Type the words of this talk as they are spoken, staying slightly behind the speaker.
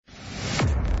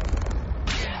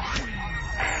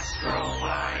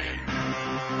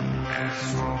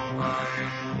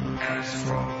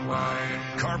Astroline.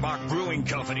 Karbach Brewing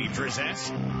Company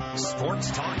presents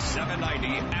Sports Talk 790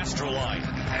 Astroline.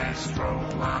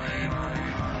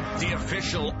 The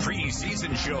official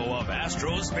preseason show of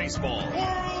Astros baseball.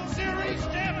 World Series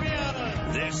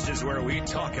champion. This is where we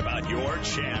talk about your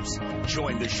champs.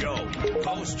 Join the show.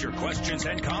 Post your questions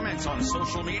and comments on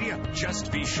social media.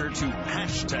 Just be sure to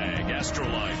hashtag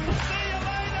Astroline. See you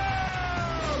later.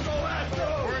 Go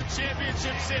Astros. We're in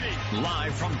Championship City.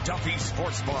 Live from Duffy's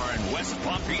Sports Bar in West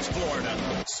Palm Beach,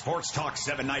 Florida. Sports Talk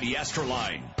 790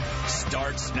 Astroline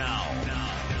starts now.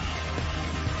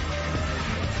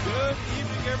 Good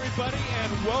evening, everybody,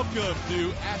 and welcome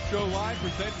to Astro Live,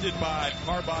 presented by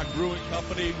Karbach Brewing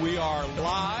Company. We are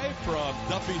live from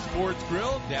Duffy Sports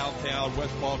Grill, downtown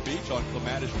West Palm Beach on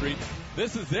Clematis Street.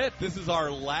 This is it. This is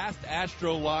our last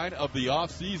Astro Line of the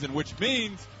off-season, which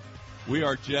means we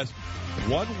are just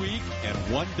 1 week and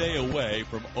 1 day away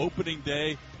from opening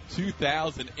day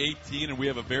 2018, and we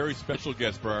have a very special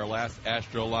guest for our last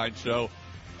Astro Line show.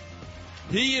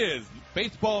 He is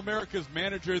Baseball America's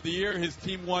Manager of the Year. His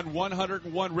team won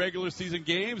 101 regular season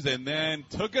games and then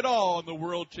took it all in the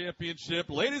World Championship.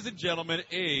 Ladies and gentlemen,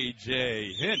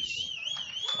 A.J. Hinch.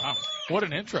 Wow, what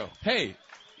an intro. Hey,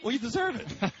 well, you deserve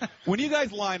it. When you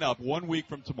guys line up 1 week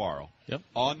from tomorrow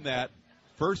on that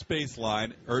first base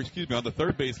line, on the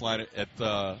third base line at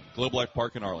Globe Life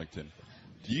Park in Arlington,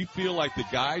 do you feel like the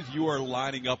guys you are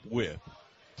lining up with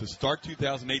to start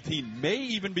 2018 may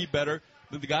even be better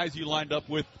than the guys you lined up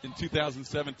with in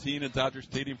 2017 at Dodger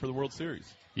Stadium for the World Series?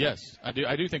 Yes, I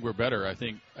do think we're better. I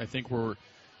think we're,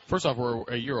 first off, we're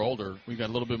a year older. We've got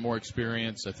a little bit more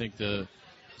experience. I think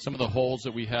some of the holes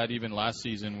that we had even last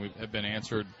season have been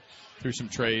answered through some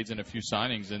trades and a few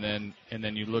signings. And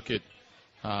then you look at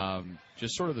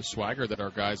just sort of the swagger that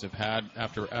our guys have had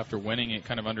after winning and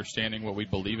kind of understanding what we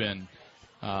believe in.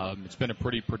 It's been a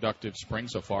pretty productive spring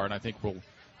so far, and I think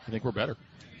we're better.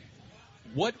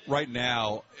 What right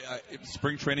now,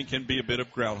 spring training can be a bit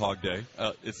of Groundhog Day.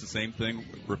 It's the same thing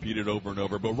repeated over and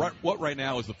over. But what right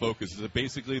now is the focus? Is it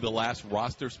basically the last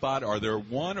roster spot? Are there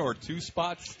one or two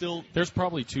spots still? There's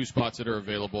probably two spots that are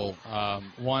available.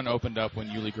 One opened up when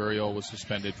Yuli Gurriel was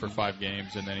suspended for 5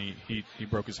 games, and then he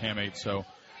broke his hamate, so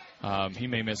he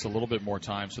may miss a little bit more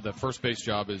time. So the first base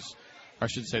job is, I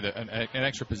should say that an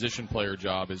extra position player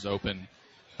job is open.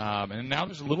 And now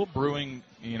there's a little brewing,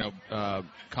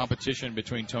 competition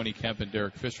between Tony Kemp and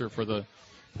Derek Fisher for the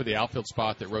outfield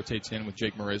spot that rotates in with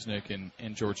Jake Marisnick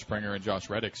and George Springer and Josh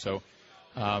Reddick. So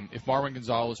if Marwin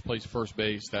Gonzalez plays first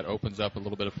base, that opens up a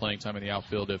little bit of playing time in the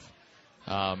outfield. If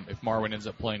Marwin ends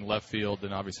up playing left field,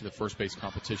 then obviously the first base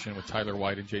competition with Tyler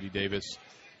White and J.D. Davis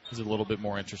is a little bit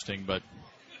more interesting. But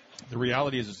the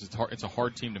reality is it's a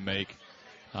hard team to make.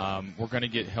 We're going to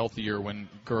get healthier when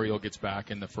Gurriel gets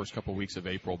back in the first couple weeks of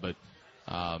April. But,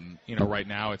 right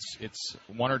now it's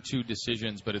one or two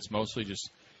decisions, but it's mostly just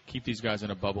keep these guys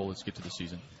in a bubble. Let's get to the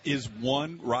season. Is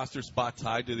one roster spot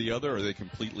tied to the other, or are they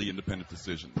completely independent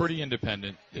decisions? Pretty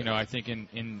independent. Yeah. I think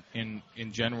in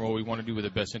general we want to do with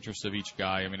the best interest of each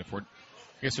guy. I mean, I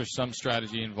guess there's some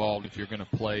strategy involved. If you're going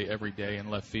to play every day in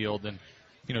left field, then,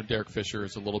 Derek Fisher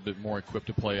is a little bit more equipped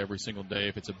to play every single day.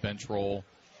 If it's a bench role,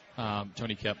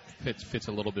 Tony Kemp fits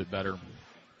a little bit better,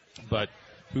 but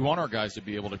we want our guys to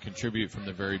be able to contribute from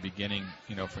the very beginning,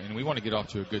 and we want to get off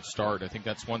to a good start. I think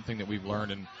that's one thing that we've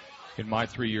learned in my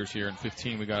 3 years here. In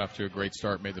 15, we got off to a great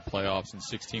start, made the playoffs. In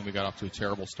 16, we got off to a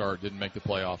terrible start, didn't make the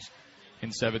playoffs.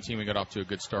 In 17, we got off to a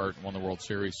good start, won the World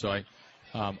Series. So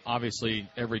obviously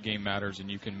every game matters, and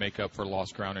you can make up for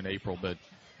lost ground in April, but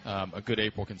a good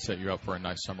April can set you up for a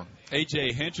nice summer.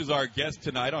 A.J. Hinch is our guest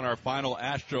tonight on our final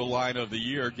Astro Line of the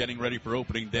year, getting ready for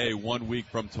opening day 1 week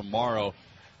from tomorrow.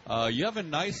 You have a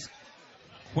nice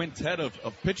quintet of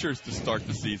pitchers to start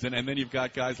the season, and then you've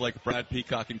got guys like Brad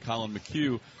Peacock and Colin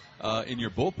McHugh in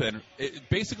your bullpen.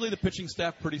 Basically, the pitching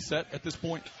staff pretty set at this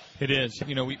point? It is.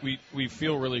 We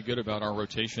feel really good about our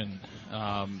rotation.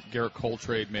 Garrett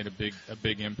Coltrade made a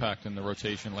big impact in the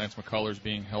rotation. Lance McCullers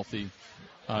being healthy.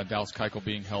 Dallas Keuchel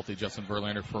being healthy, Justin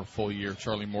Verlander for a full year,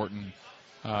 Charlie Morton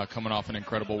coming off an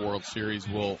incredible World Series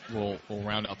will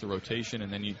round out the rotation,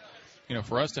 and then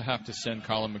for us to have to send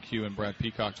Colin McHugh and Brad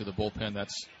Peacock to the bullpen,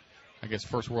 that's, I guess,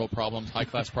 first world problems, high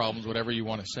class problems, whatever you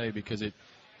want to say, because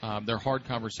they're hard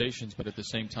conversations, but at the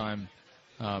same time,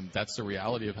 that's the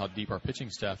reality of how deep our pitching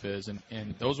staff is,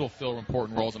 and those will fill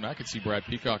important roles. And I could see Brad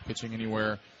Peacock pitching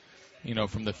anywhere,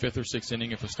 from the 5th or 6th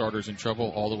inning if a starter's in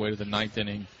trouble, all the way to the 9th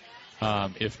inning.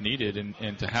 If needed,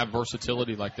 and to have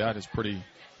versatility like that is pretty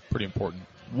pretty important.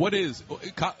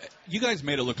 You guys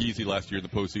made it look easy last year in the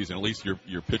postseason, at least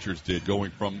your pitchers did,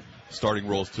 going from starting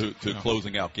roles to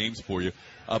closing out games for you.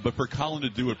 But for Colin to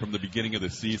do it from the beginning of the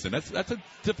season, that's a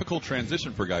difficult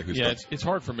transition for a guy who's it's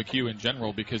hard for McHugh in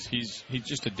general because he's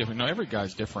just a different. No, every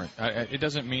guy's different. It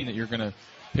doesn't mean that you're going to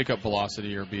pick up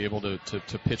velocity or be able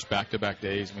to pitch back-to-back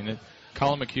days. I mean,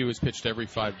 Colin McHugh has pitched every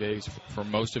 5 days for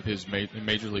most of his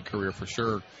major league career for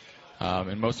sure,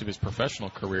 and most of his professional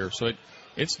career. So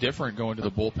it's different going to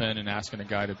the bullpen and asking a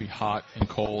guy to be hot and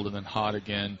cold and then hot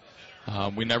again.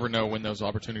 We never know when those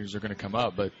opportunities are going to come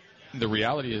up, but the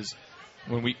reality is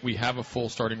when we have a full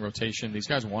starting rotation, these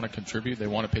guys want to contribute. They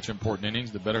want to pitch important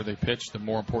innings. The better they pitch, the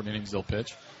more important innings they'll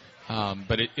pitch.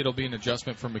 But it'll be an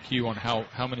adjustment for McHugh on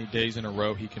how many days in a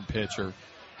row he can pitch or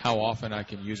how often I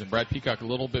can use him. Brad Peacock, a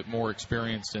little bit more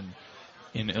experienced and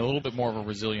in a little bit more of a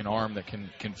resilient arm that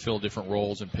can fill different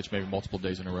roles and pitch maybe multiple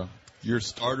days in a row. Your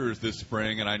starters this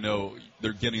spring, and I know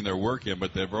they're getting their work in,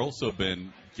 but they've also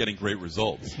been getting great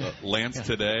results. Lance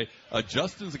today.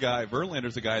 Justin's a guy,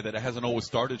 Verlander's a guy that hasn't always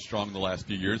started strong in the last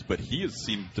few years, but he has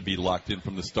seemed to be locked in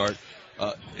from the start.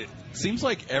 It seems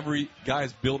like every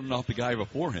guy's building off the guy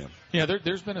before him. Yeah,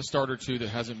 there's been a start or two that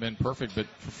hasn't been perfect, but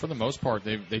for the most part,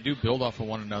 they do build off of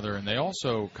one another, and they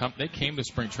also they came to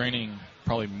spring training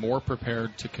probably more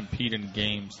prepared to compete in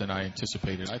games than I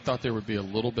anticipated. I thought there would be a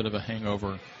little bit of a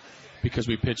hangover because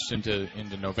we pitched into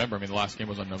November. I mean, the last game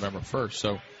was on November 1st.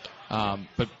 So,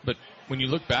 but when you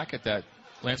look back at that,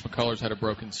 Lance McCullers had a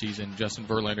broken season. Justin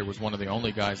Verlander was one of the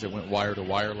only guys that went wire to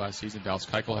wire last season. Dallas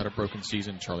Keuchel had a broken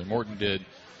season. Charlie Morton did.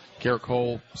 Garrett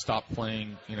Cole stopped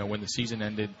playing, when the season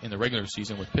ended in the regular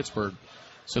season with Pittsburgh.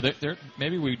 So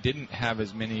maybe we didn't have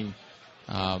as many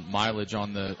mileage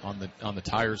on the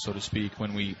tires, so to speak,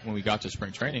 when we got to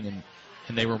spring training,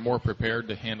 and they were more prepared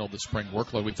to handle the spring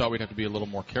workload. We thought we'd have to be a little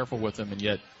more careful with them, and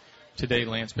yet today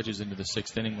Lance pitches into the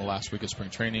 6th inning the last week of spring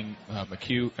training.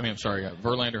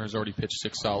 Verlander has already pitched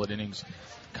 6 solid innings.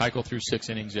 Keuchel threw 6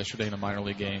 innings yesterday in a minor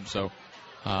league game. So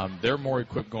they're more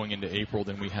equipped going into April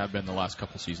than we have been the last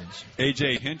couple seasons.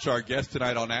 A.J. Hinch, our guest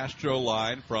tonight on Astro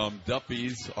Line from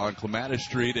Duffy's on Clematis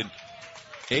Street. And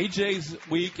AJ's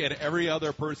week and every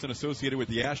other person associated with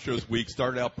the Astros week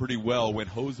started out pretty well when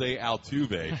Jose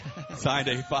Altuve signed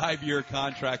a 5-year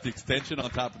contract extension on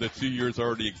top of the 2 years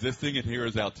already existing. And here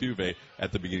is Altuve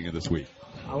at the beginning of this week.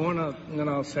 I want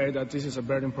to say that this is a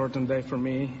very important day for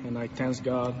me, and I thank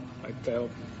God.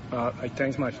 I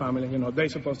thank my family. They're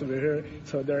supposed to be here,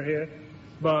 so they're here.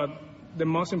 But the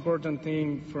most important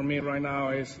thing for me right now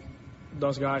is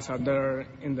those guys are there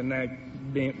in the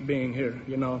net being here.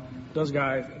 Those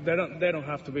guys, they don't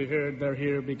have to be here. They're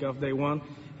here because they won.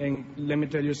 And let me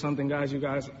tell you something, guys. You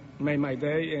guys made my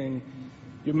day, and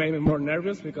you made me more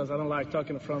nervous because I don't like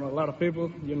talking in front of a lot of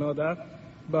people. You know that.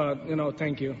 But,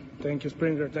 thank you. Thank you,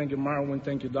 Springer. Thank you, Marwin.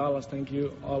 Thank you, Dallas. Thank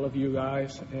you, all of you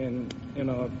guys. And,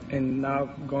 and now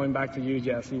going back to you,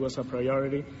 Jess, it was a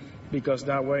priority because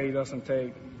that way it doesn't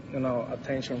take,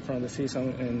 attention from the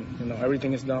season. And,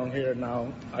 everything is done here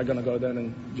now. I'm going to go there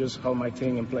and just help my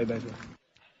team and play better.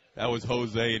 That was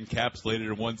Jose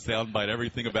encapsulated in one soundbite,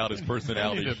 everything about his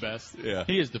personality. He's the best. Yeah.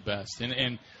 He is the best.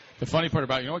 And the funny part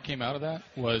about what came out of that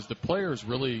was the players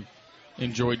really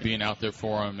enjoyed being out there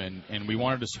for him, and we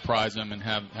wanted to surprise him and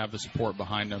have the support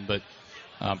behind him. But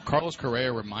Carlos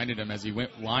Correa reminded him as he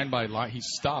went line by line. He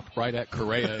stopped right at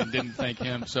Correa and didn't thank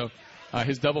him. So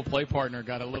his double play partner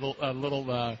got a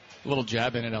little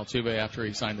jab in at Altuve after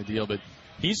he signed the deal. But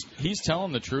he's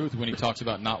telling the truth when he talks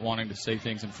about not wanting to say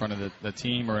things in front of the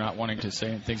team or not wanting to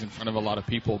say things in front of a lot of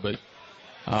people. But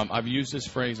I've used this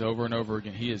phrase over and over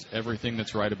again. He is everything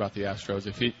that's right about the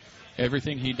Astros.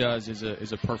 Everything he does is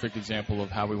a perfect example of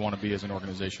how we want to be as an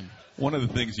organization. One of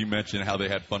the things you mentioned, how they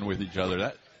had fun with each other.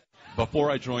 That before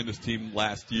I joined this team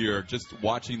last year, just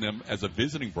watching them as a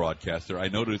visiting broadcaster, I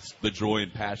noticed the joy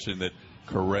and passion that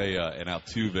Correa and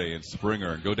Altuve and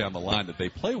Springer and go down the line that they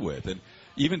play with. And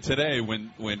even today,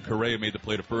 when Correa made the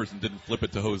play to first and didn't flip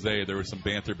it to Jose, there was some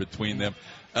banter between them.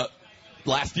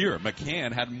 Last year,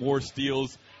 McCann had more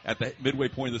steals at the midway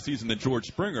point of the season than George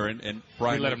Springer, and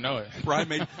Brian we let him know it. Brian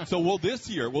made. So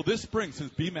this spring,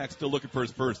 since BMAC's still looking for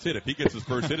his first hit, if he gets his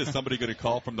first hit, is somebody going to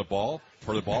call from the ball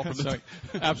from the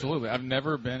Absolutely. I've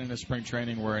never been in a spring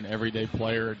training where an everyday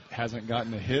player hasn't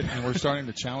gotten a hit, and we're starting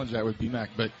to challenge that with BMAC.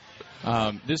 But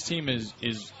this team is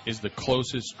the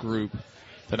closest group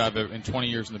that I've ever, in 20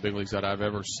 years in the big leagues, that I've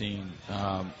ever seen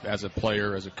as a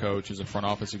player, as a coach, as a front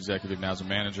office executive, now as a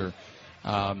manager.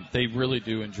 They really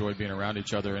do enjoy being around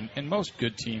each other, and most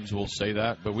good teams will say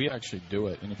that, but we actually do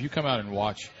it. And if you come out and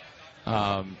watch,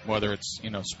 whether it's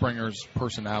Springer's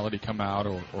personality come out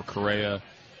or Correa,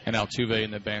 Altuve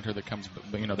and the banter that comes.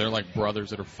 They're like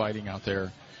brothers that are fighting out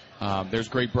there. There's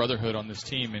great brotherhood on this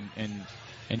team,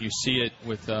 and you see it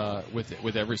with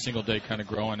every single day kind of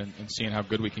growing and seeing how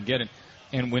good we can get.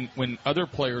 And when other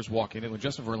players walk in, when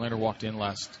Justin Verlander walked in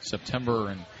last September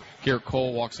and Garrett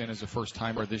Cole walks in as a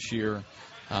first-timer this year,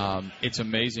 it's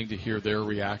amazing to hear their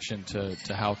reaction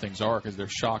to how things are, because they're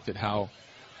shocked at how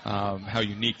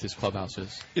unique this clubhouse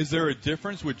is. Is there a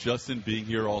difference with Justin being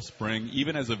here all spring,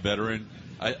 even as a veteran?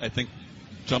 I think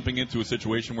jumping into a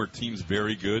situation where team's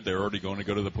very good, they're already going to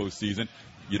go to the postseason.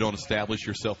 You don't establish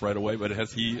yourself right away, but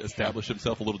has he established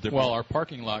himself a little different? Well, our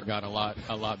parking lot got a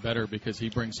lot better because he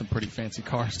brings some pretty fancy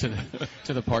cars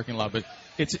to the parking lot. But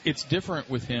it's different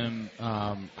with him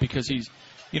because he's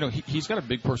got a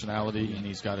big personality and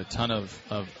he's got a ton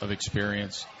of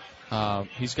experience.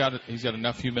 He's got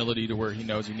enough humility to where he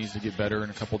knows he needs to get better in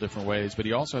a couple different ways, but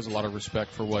he also has a lot of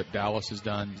respect for what Dallas has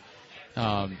done.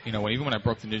 Even when I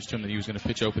broke the news to him that he was going to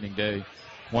pitch opening day,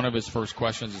 one of his first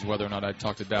questions is whether or not I'd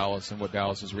talk to Dallas and what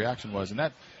Dallas's reaction was. And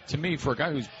that, to me, for a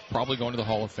guy who's probably going to the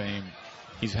Hall of Fame,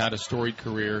 he's had a storied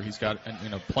career. He's got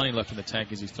plenty left in the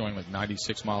tank as he's throwing like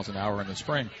 96 miles an hour in the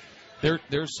spring.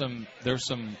 There's some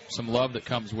love that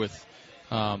comes with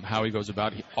how he goes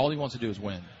about it. All he wants to do is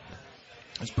win.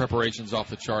 His preparation's off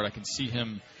the chart. I can see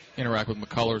him interact with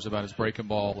McCullers about his breaking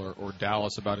ball, or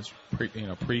Dallas about his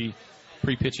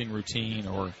pre-pitching routine,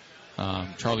 or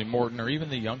Charlie Morton, or even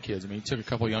the young kids. I mean, he took a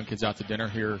couple of young kids out to dinner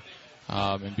here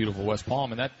in beautiful West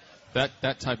Palm, and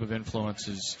that type of influence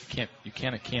is you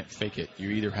can't fake it. You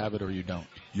either have it or you don't.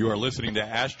 You are listening to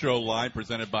Astro Line,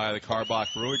 presented by the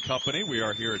Karbach Brewing Company. We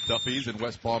are here at Duffy's in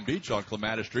West Palm Beach on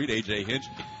Clematis Street. A.J. Hinch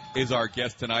is our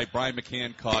guest tonight. Brian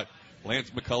McCann caught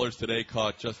Lance McCullers today,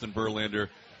 caught Justin Verlander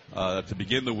to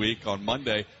begin the week on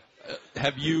Monday.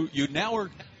 You now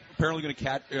are apparently going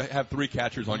to have 3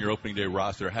 catchers on your opening day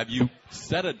roster. Have you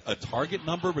set a target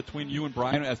number between you and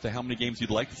Brian as to how many games you'd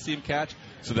like to see him catch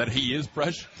so that he is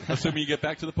fresh, assuming you get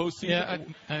back to the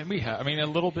postseason? Yeah, we have. I mean, a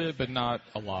little bit, but not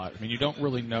a lot. I mean, you don't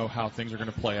really know how things are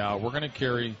going to play out. We're going to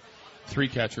carry 3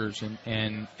 catchers,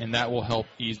 and that will help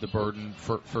ease the burden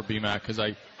for BMAC, because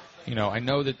I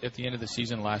know that at the end of the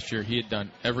season last year, he had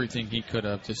done everything he could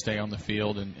have to stay on the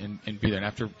field and be there. And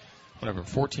after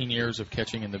 14 years of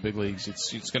catching in the big leagues,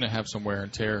 it's going to have some wear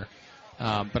and tear.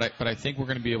 But I think we're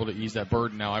going to be able to ease that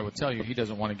burden. Now, I would tell you, he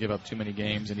doesn't want to give up too many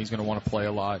games, and he's going to want to play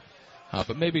a lot.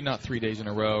 But maybe not 3 days in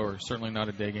a row, or certainly not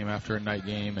a day game after a night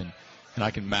game. And I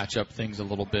can match up things a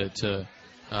little bit to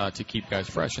keep guys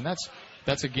fresh. And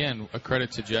that's again a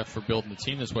credit to Jeff for building the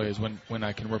team this way. Is when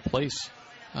I can replace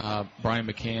Brian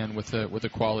McCann with a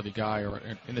quality guy,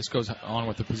 and this goes on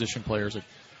with the position players.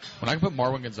 When I can put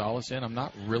Marwin Gonzalez in, I'm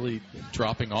not really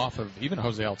dropping off of even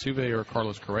Jose Altuve or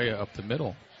Carlos Correa up the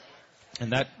middle,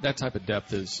 and that type of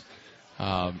depth is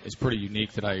pretty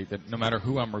unique. That no matter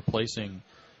who I'm replacing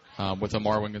with a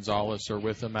Marwin Gonzalez or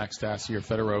with a Max Stassi or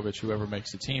Fedorovich, whoever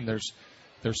makes the team, there's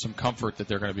some comfort that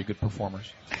they're going to be good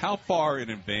performers. How far in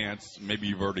advance, maybe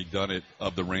you've already done it,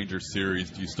 of the Rangers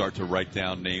series, do you start to write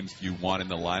down names you want in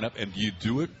the lineup? And do you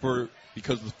do it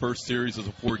because the first series is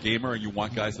a 4-gamer and you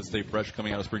want guys to stay fresh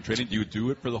coming out of spring training? Do you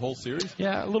do it for the whole series?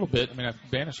 Yeah, a little bit. I mean, if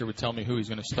Bannister would tell me who he's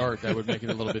going to start, that would make it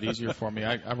a little bit easier for me.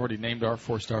 I've already named our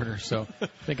 4 starters, so I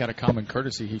think out of common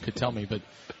courtesy he could tell me. But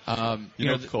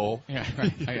it's Cole. Yeah,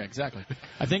 right. Yeah, exactly.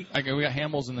 I think we got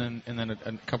Hamels and then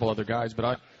a couple other guys,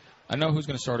 but I know who's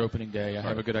going to start opening day. I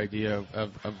have a good idea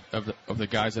of the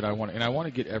guys that I want, and I want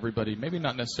to get everybody, maybe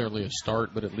not necessarily a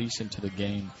start, but at least into the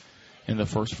game in the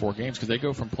first 4 games, because they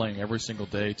go from playing every single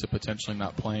day to potentially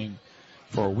not playing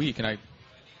for a week. And I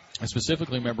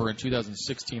specifically remember in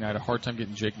 2016, I had a hard time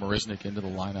getting Jake Marisnick into the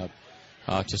lineup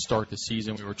to start the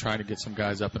season. We were trying to get some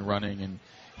guys up and running, and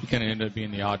he kind of ended up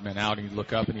being the odd man out. And you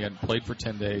look up, and he hadn't played for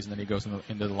 10 days, and then he goes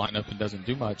into the lineup and doesn't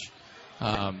do much.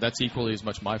 That's equally as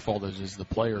much my fault as is the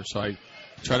player. So I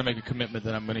try to make a commitment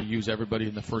that I'm going to use everybody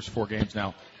in the first 4 games.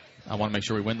 Now, I want to make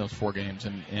sure we win those 4 games,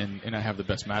 and I have the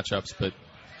best matchups, but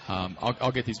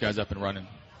I'll get these guys up and running.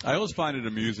 I always find it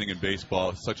amusing in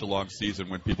baseball, such a long season,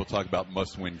 when people talk about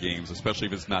must-win games, especially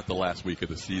if it's not the last week of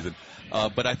the season.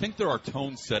 But I think there are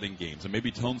tone-setting games and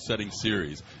maybe tone-setting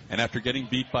series. And after getting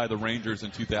beat by the Rangers in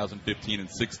 2015 and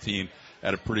 16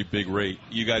 at a pretty big rate,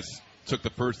 you guys took the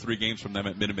first 3 games from them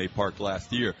at Minute Maid Park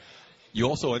last year. You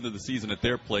also ended the season at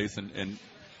their place and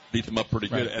beat them up pretty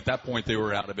good. Right. At that point, they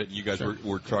were out of it, and you guys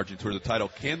were charging toward the title.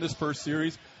 Can this first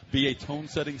series be a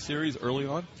tone-setting series early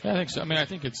on? Yeah, I think so. I mean, I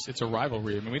think it's a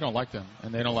rivalry. I mean, we don't like them,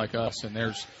 and they don't like us, and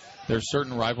there's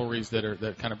certain rivalries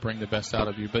that kind of bring the best out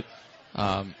of you. But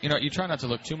you try not to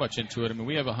look too much into it. I mean,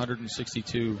 we have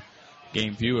 162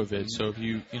 game view of it. So if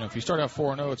you start out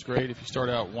 4-0, it's great. If you start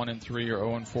out 1-3 or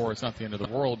 0-4, it's not the end of the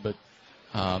world. But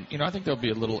I think there'll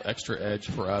be a little extra edge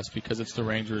for us because it's the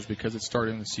Rangers, because it's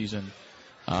starting the season.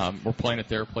 We're playing at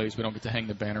their place. We don't get to hang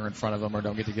the banner in front of them or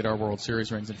don't get to get our World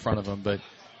Series rings in front of them. But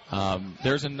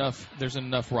there's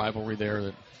enough rivalry there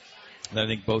that I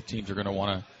think both teams are going to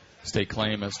want to stake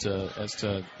claim as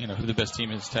to who the best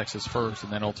team is, Texas first,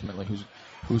 and then ultimately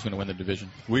who's going to win the division.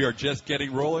 We are just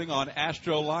getting rolling on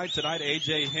Astro Line tonight.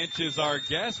 A.J. Hinch is our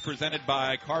guest, presented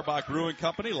by Karbach Brewing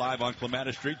Company, live on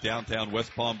Clematis Street, downtown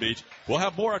West Palm Beach. We'll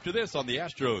have more after this on the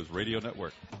Astros Radio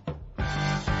Network.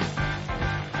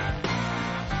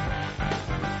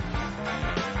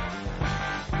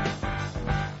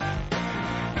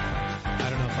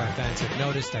 Fans have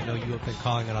noticed. I know you have been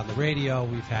calling it on the radio.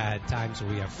 We've had times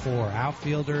where we have 4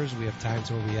 outfielders. We have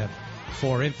times where we have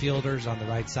 4 infielders on the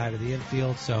right side of the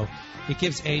infield. So it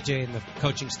gives AJ and the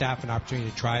coaching staff an opportunity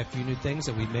to try a few new things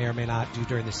that we may or may not do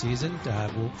during the season.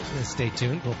 We'll stay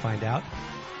tuned. We'll find out.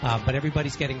 But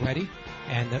everybody's getting ready,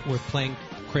 and that we're playing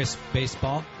crisp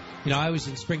baseball. I was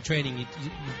in spring training. You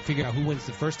figure out who wins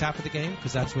the first half of the game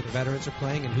because that's where the veterans are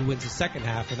playing, and who wins the second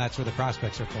half, and that's where the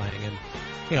prospects are playing.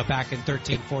 And back in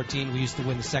 13-14, we used to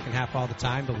win the second half all the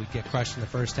time, but we'd get crushed in the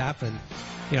first half. And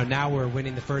now we're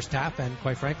winning the first half, and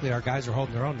quite frankly, our guys are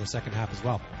holding their own in the second half as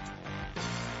well.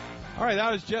 All right,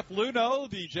 that was Jeff Luhnow,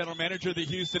 the general manager of the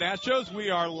Houston Astros. We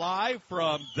are live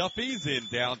from Duffy's in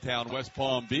downtown West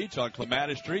Palm Beach on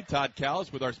Clematis Street. Todd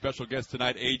Callis with our special guest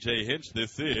tonight, A.J. Hinch.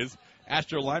 This is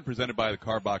Astro Line presented by the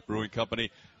Karbach Brewing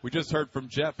Company. We just heard from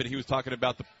Jeff, and he was talking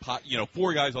about the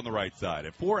 4 guys on the right side.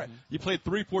 And you played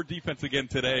 3-4 defense again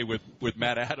today with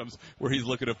Matt Adams, where he's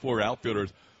looking at 4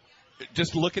 outfielders.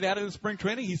 Just looking at it in spring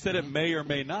training, he said it may or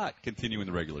may not continue in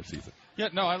the regular season. Yeah,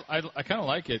 no, I kind of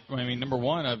like it. I mean, number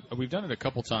one, we've done it a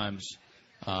couple times.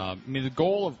 The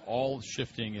goal of all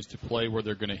shifting is to play where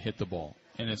they're going to hit the ball.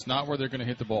 And it's not where they're going to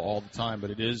hit the ball all the time, but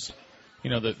it is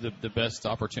the best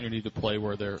opportunity to play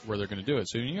where they're going to do it.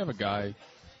 So when you have a guy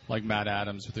like Matt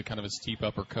Adams with a kind of a steep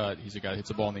uppercut, he's a guy that hits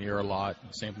the ball in the air a lot.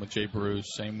 Same with Jay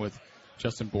Bruce. Same with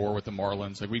Justin Bohr with the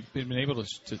Marlins. Like, we've been able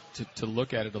to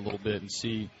look at it a little bit and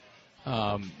see,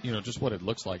 just what it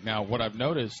looks like. Now, what I've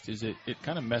noticed is it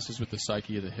kind of messes with the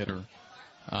psyche of the hitter.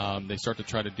 They start to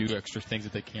try to do extra things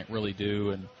that they can't really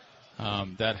do,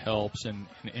 and that helps, and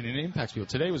it impacts people.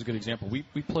 Today was a good example.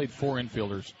 We played 4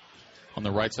 infielders on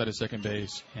the right side of second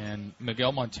base, and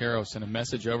Miguel Montero sent a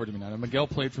message over to me. Now, Miguel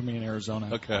played for me in Arizona.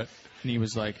 Okay. And he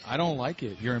was like, I don't like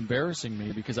it. You're embarrassing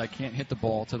me because I can't hit the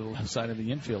ball to the left side of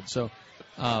the infield. So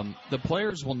the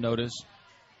players will notice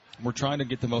we're trying to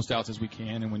get the most outs as we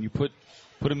can, and when you put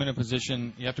them in a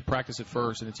position, you have to practice it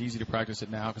first, and it's easy to practice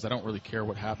it now because I don't really care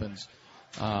what happens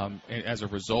as a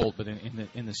result, but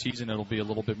in the season it'll be a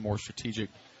little bit more strategic.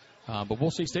 But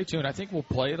we'll see. Stay tuned. I think we'll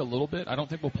play it a little bit. I don't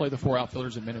think we'll play the 4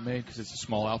 outfielders at Minute Maid because it's a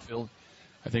small outfield.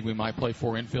 I think we might play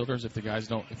 4 infielders if the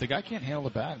guy can't handle the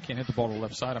bat and can't hit the ball to the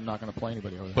left side. I'm not going to play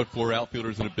anybody over there. Put 4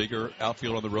 outfielders in a bigger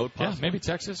outfield on the road, possibly? Yeah, maybe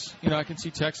Texas. I can see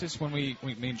Texas when we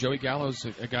Joey Gallo's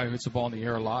a guy who hits the ball in the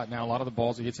air a lot. Now, a lot of the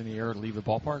balls he hits in the air leave the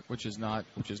ballpark, which is not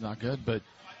good. But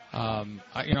I'm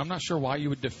not sure why you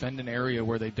would defend an area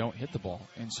where they don't hit the ball.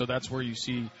 And so that's where you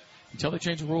see, until they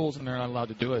change the rules and they're not allowed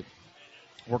to do it,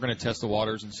 we're going to test the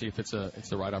waters and see if it's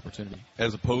the right opportunity.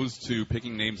 As opposed to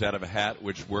picking names out of a hat,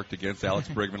 which worked against Alex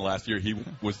Bregman last year, he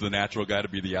was the natural guy to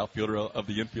be the outfielder of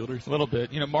the infielders. A little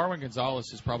bit. Marwin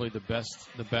Gonzalez is probably the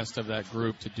best of that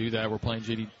group to do that. We're playing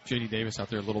J.D. Davis out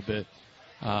there a little bit.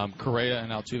 Correa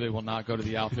and Altuve will not go to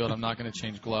the outfield. I'm not going to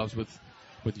change gloves with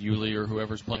Yuli or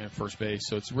whoever's playing at first base.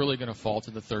 So it's really going to fall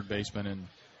to the third baseman,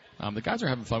 and the guys are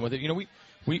having fun with it.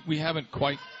 We haven't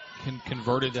quite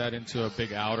converted that into a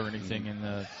big out or anything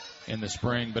in the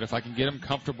spring, but if I can get them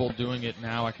comfortable doing it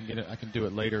now, I can do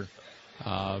it later.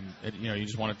 You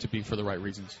just want it to be for the right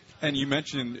reasons. And you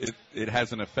mentioned it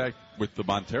has an effect with the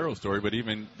Montero story, but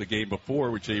even the game before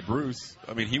with Jay Bruce,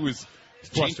 I mean, he was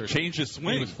flustered. Changed his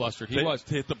swing. He was flustered. He was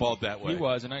to hit the ball that way. He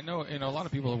was, and I know a lot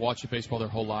of people who watch baseball their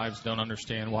whole lives don't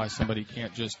understand why somebody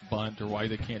can't just bunt or why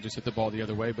they can't just hit the ball the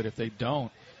other way. But if they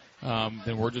don't,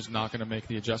 then we're just not going to make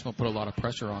the adjustment, put a lot of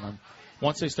pressure on them.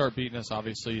 Once they start beating us,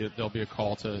 obviously there'll be a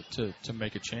call to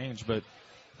make a change. But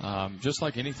just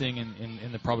like anything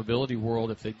in the probability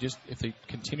world, if they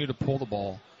continue to pull the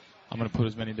ball, I'm going to put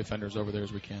as many defenders over there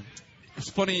as we can. It's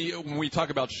funny when we talk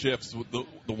about shifts.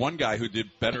 The one guy who did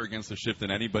better against the shift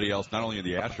than anybody else, not only in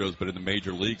the Astros but in the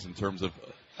major leagues in terms of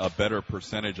a better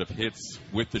percentage of hits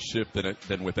with the shift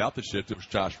than without the shift, it was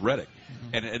Josh Reddick.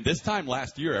 Mm-hmm. And this time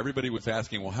last year, everybody was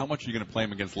asking, well, how much are you going to play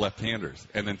him against left-handers?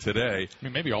 And then today... I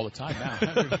mean, maybe all the time now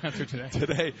after today.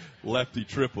 Today, lefty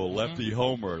triple, lefty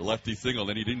homer, lefty single.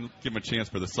 Then he didn't give him a chance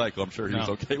for the cycle. I'm sure he was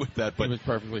okay with that. But he was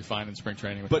perfectly fine in spring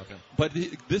training. But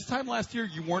this time last year,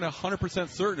 you weren't 100%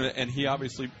 certain, and he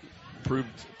obviously...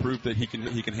 Proved that he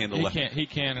can handle left. He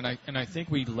can, and I think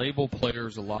we label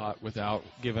players a lot without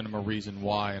giving them a reason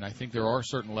why. And I think there are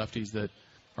certain lefties that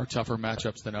are tougher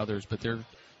matchups than others, but they're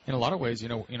in a lot of ways. You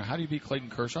know, how do you beat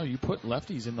Clayton Kershaw? You put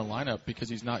lefties in the lineup because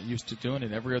he's not used to doing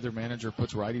it. Every other manager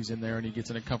puts righties in there, and he gets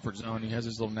in a comfort zone. He has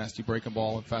his little nasty breaking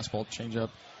ball and fastball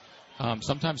changeup.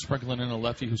 Sometimes sprinkling in a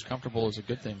lefty who's comfortable is a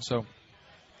good thing. So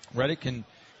Reddick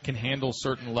can handle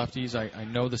certain lefties. I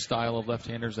know the style of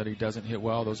left-handers that he doesn't hit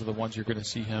well. Those are the ones you're going to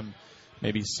see him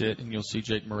maybe sit, and you'll see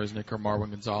Jake Marisnick or Marwin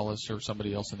Gonzalez or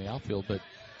somebody else in the outfield. But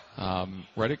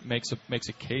Reddick makes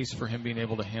a case for him being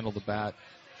able to handle the bat,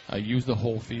 use the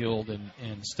whole field,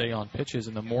 and stay on pitches.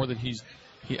 And the more that he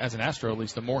as an Astro at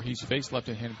least, the more he's faced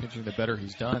left-handed pitching, the better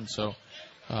he's done. So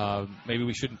maybe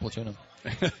we shouldn't platoon him.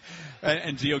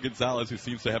 And Gio Gonzalez, who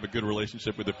seems to have a good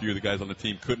relationship with a few of the guys on the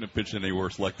team, couldn't have pitched any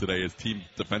worse luck today. His team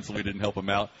defensively didn't help him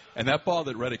out. And that ball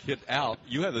that Reddick hit out,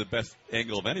 you had the best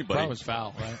angle of anybody. Probably was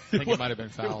foul, right? I think it might have been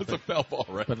foul. It was a foul ball,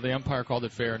 right? But the umpire called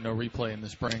it fair, no replay in the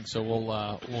spring, so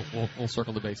we'll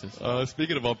circle the bases.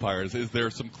 Speaking of umpires, is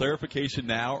there some clarification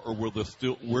now, or will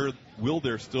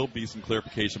there still be some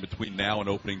clarification between now and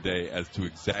opening day as to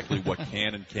exactly what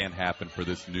can and can't happen for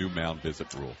this new mound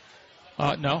visit rule?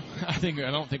 No, I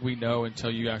don't think we know until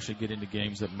you actually get into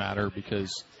games that matter,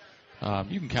 because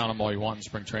you can count them all you want in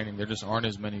spring training. There just aren't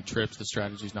as many trips. The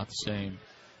strategy's not the same.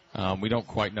 We don't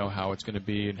quite know how it's going to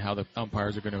be and how the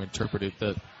umpires are going to interpret it.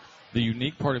 The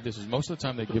unique part of this is most of the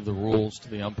time they give the rules to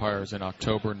the umpires in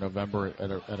October and November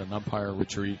at an umpire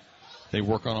retreat. They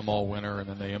work on them all winter, and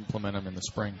then they implement them in the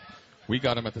spring. We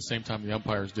got them at the same time the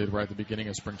umpires did, right at the beginning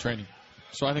of spring training.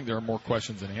 So I think there are more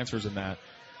questions than answers in that.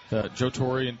 Joe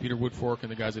Torre and Peter Woodfork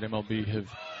and the guys at MLB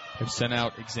have sent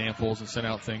out examples and sent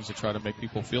out things to try to make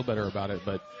people feel better about it.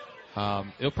 But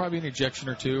it'll probably be an ejection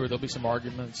or two, or there'll be some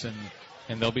arguments, and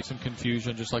there'll be some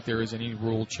confusion, just like there is any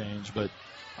rule change. But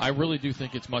I really do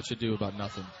think it's much ado about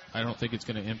nothing. I don't think it's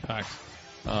going to impact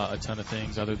a ton of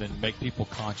things other than make people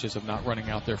conscious of not running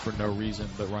out there for no reason,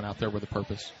 but run out there with a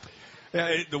purpose.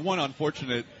 Yeah, the one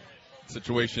unfortunate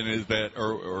situation is that,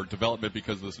 or development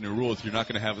because of this new rule, is you're not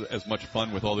going to have as much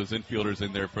fun with all those infielders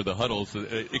in there for the huddles.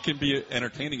 It can be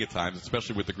entertaining at times,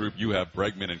 especially with the group you have,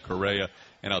 Bregman and Correa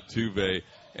and Altuve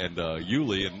and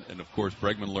Yuli, and of course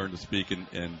Bregman learned to speak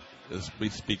and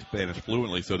speak Spanish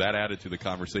fluently, so that added to the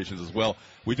conversations as well.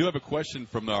 We do have a question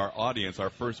from our audience.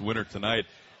 Our first winner tonight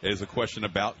is a question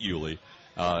about Yuli.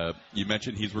 You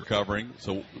mentioned he's recovering,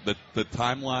 so the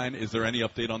timeline, is there any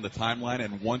update on the timeline?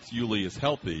 And once Yuli is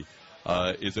healthy,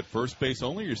 is it first base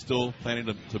only, or you're still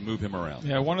planning to move him around?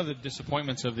 Yeah, one of the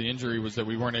disappointments of the injury was that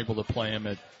we weren't able to play him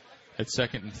at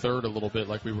second and third a little bit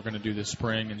like we were going to do this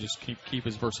spring and just keep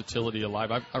his versatility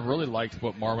alive. I really liked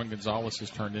what Marwin Gonzalez has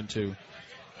turned into,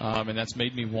 and that's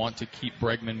made me want to keep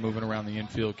Bregman moving around the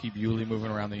infield, keep Yuli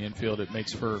moving around the infield. It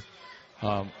makes for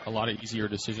a lot of easier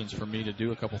decisions for me to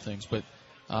do a couple things. But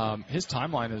his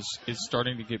timeline is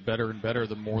starting to get better and better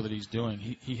the more that he's doing.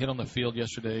 He hit on the field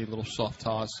yesterday, a little soft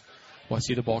toss. Well, I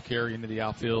see the ball carry into the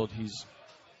outfield. He's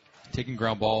taking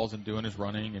ground balls and doing his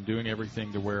running and doing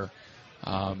everything to where,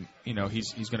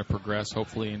 he's going to progress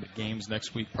hopefully into games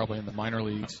next week, probably in the minor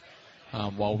leagues,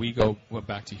 while we go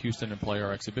back to Houston and play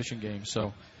our exhibition game.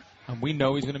 So we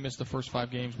know he's going to miss the first 5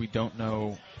 games. We don't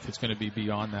know if it's going to be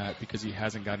beyond that because he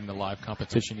hasn't gotten into live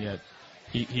competition yet.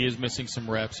 He is missing some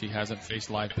reps. He hasn't faced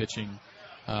live pitching,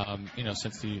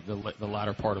 since the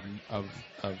latter part of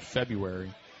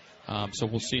February. So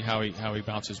we'll see how he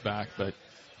bounces back, but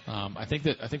I think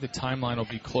the timeline will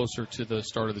be closer to the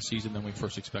start of the season than we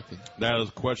first expected. That is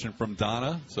a question from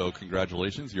Donna. So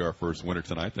congratulations, you're our first winner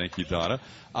tonight. Thank you, Donna.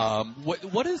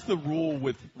 What is the rule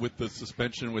with the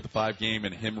suspension with the 5-game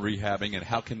and him rehabbing,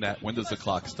 and when does the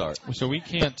clock start? So he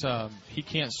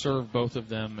can't serve both of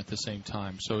them at the same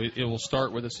time. So it will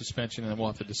start with a suspension, and then we'll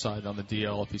have to decide on the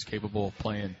DL if he's capable of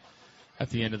playing at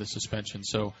the end of the suspension.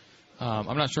 So.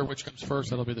 I'm not sure which comes first.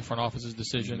 That'll be the front office's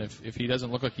decision. If he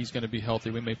doesn't look like he's going to be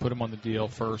healthy, we may put him on the DL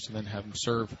first and then have him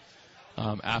serve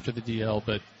after the DL.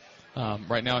 But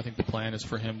right now I think the plan is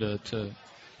for him to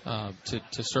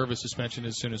serve his suspension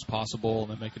as soon as possible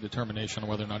and then make a determination on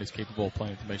whether or not he's capable of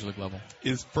playing at the major league level.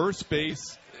 Is first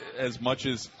base as much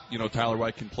as, Tyler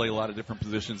White can play a lot of different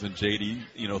positions, and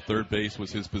JD, third base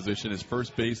was his position. Is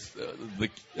first base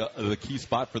the key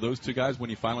spot for those two guys when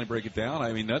you finally break it down?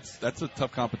 I mean, that's a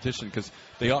tough competition because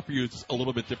they offer you a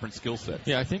little bit different skill sets.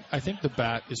 Yeah, I think the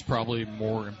bat is probably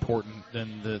more important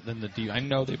than the D. I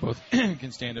know they both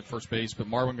can stand at first base, but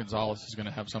Marwin Gonzalez is going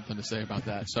to have something to say about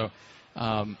that. So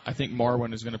I think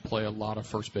Marwin is going to play a lot of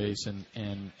first base, and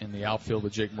in the outfield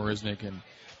with Jake Marisnik, and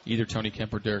either Tony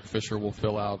Kemp or Derek Fisher will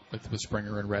fill out with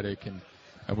Springer and Reddick, and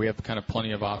we have kind of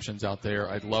plenty of options out there.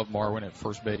 I'd love Marwin at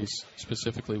first base,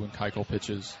 specifically when Keuchel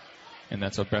pitches, and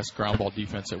that's our best ground ball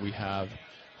defense that we have.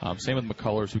 Same with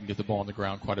McCullers, who can get the ball on the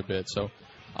ground quite a bit. So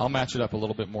I'll match it up a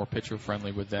little bit more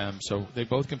pitcher-friendly with them. So they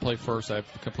both can play first. I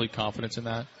have complete confidence in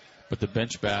that. But the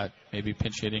bench bat, maybe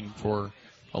pinch hitting for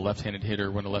a left-handed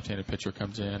hitter when a left-handed pitcher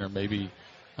comes in, or maybe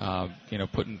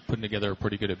putting together a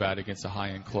pretty good at bat against a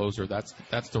high-end closer. That's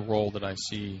the role that I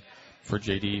see for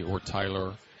JD or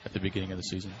Tyler at the beginning of the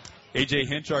season. A.J.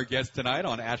 Hinch, our guest tonight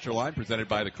on Astroline, presented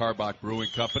by the Karbach Brewing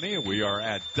Company. We are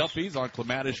at Duffy's on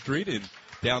Clematis Street in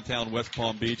downtown West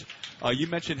Palm Beach. You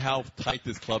mentioned how tight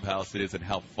this clubhouse is and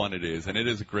how fun it is, and it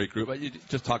is a great group.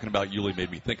 Just talking about Yulee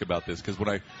made me think about this, because when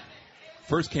I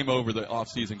first came over the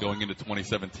offseason going into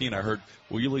 2017, I heard,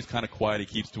 Yulee's kind of quiet, he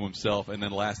keeps to himself, and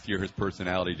then last year his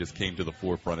personality just came to the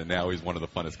forefront, and now he's one of the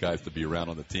funnest guys to be around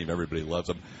on the team. Everybody loves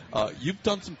him. You've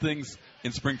done some things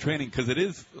in spring training, because it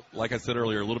is, like I said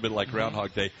earlier, a little bit like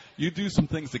Groundhog Day. You do some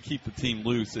things to keep the team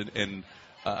loose, and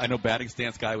I know batting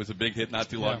stance guy was a big hit not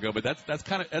too long ago, but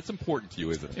that's important to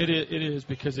you, isn't it? It is,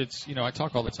 because it's, I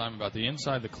talk all the time about the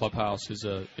inside the clubhouse is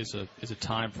a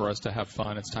time for us to have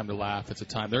fun. It's time to laugh. It's a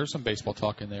time. There's some baseball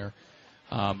talk in there,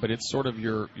 but it's sort of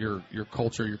your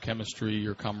culture, your chemistry,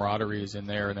 your camaraderie is in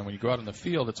there, and then when you go out on the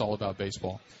field, it's all about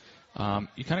baseball.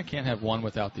 You kind of can't have one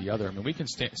without the other. I mean, we can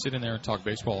sit in there and talk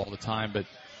baseball all the time, but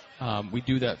we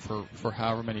do that for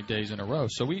however many days in a row.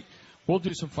 So we'll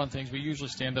do some fun things. We usually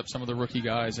stand up some of the rookie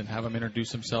guys and have them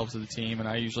introduce themselves to the team, and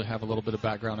I usually have a little bit of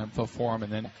background info for them.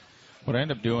 And then what I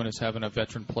end up doing is having a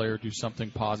veteran player do something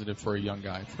positive for a young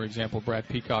guy. For example, Brad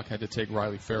Peacock had to take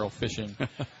Riley Farrell fishing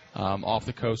off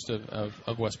the coast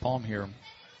of West Palm here.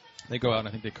 They go out, and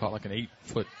I think they caught like an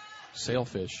 8-foot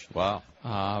sailfish. Wow.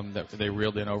 That they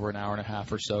reeled in over an hour and a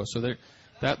half or so. So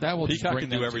that will just bring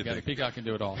them together. Peacock can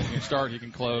do it all. He can start, he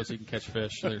can close, he can catch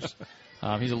fish.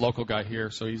 He's a local guy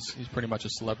here, so he's pretty much a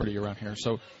celebrity around here.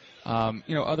 So,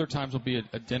 other times will be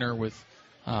a dinner with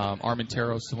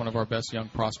Armenteros, one of our best young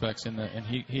prospects, and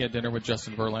he had dinner with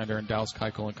Justin Verlander and Dallas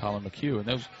Keuchel and Colin McHugh.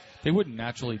 And they wouldn't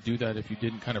naturally do that if you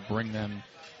didn't kind of bring them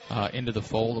into the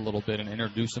fold a little bit and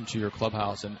introduce them to your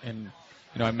clubhouse. And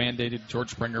I mandated George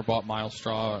Springer bought Miles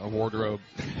Straw a wardrobe,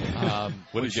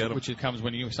 which it comes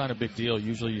when you sign a big deal.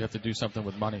 Usually you have to do something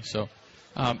with money. So,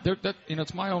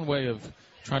 it's my own way of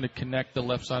trying to connect the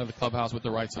left side of the clubhouse with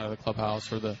the right side of the clubhouse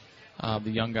for the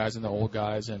young guys and the old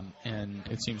guys, and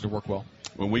it seems to work well.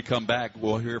 When we come back,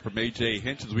 we'll hear from A.J.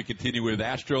 Hinch as we continue with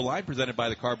Astroline, presented by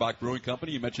the Karbach Brewing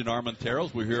Company. You mentioned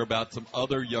Armenteros. We'll hear about some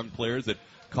other young players that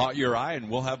caught your eye, and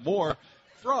we'll have more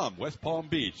from West Palm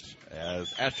Beach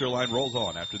as Astroline rolls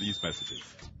on after these messages.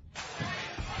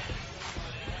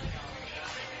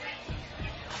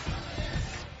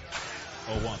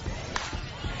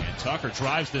 And Tucker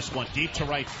drives this one deep to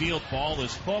right field. Ball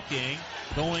is hooking,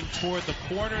 going toward the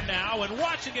corner now, and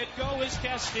watching it go is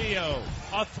Castillo.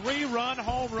 A 3-run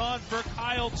home run for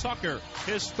Kyle Tucker,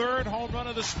 his third home run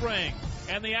of the spring.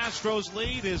 And the Astros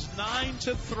lead is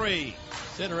 9-3.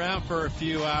 Sit around for a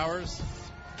few hours,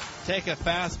 take a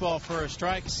fastball for a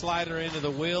strike, slider into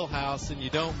the wheelhouse, and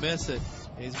you don't miss it.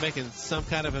 He's making some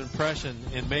kind of impression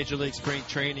in Major League Spring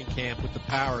Training Camp with the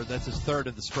power. That's his third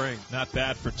of the spring. Not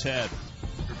bad for Ted.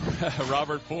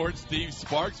 Robert Ford, Steve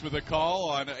Sparks with a call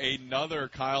on another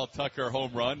Kyle Tucker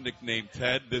home run, nicknamed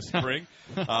Ted, this spring.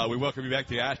 We welcome you back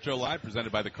to Astroline,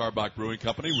 presented by the Karbach Brewing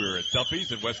Company. We're at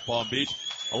Duffy's in West Palm Beach,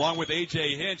 along with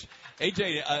A.J. Hinch.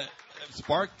 A.J.,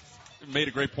 Sparks made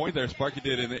a great point there, Sparky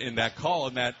did in that call,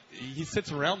 in that he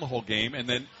sits around the whole game, and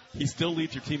then he still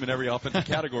leads your team in every offensive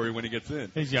category when he gets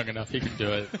in. He's young enough. He can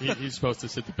do it. He's supposed to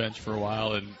sit the bench for a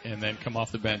while and then come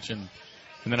off the bench.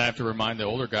 And then I have to remind the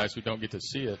older guys who don't get to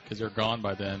see it because they're gone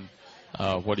by then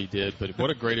what he did. But what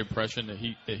a great impression that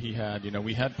he had.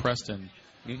 We had Preston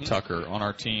Tucker on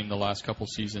our team the last couple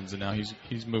seasons, and now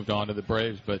he's moved on to the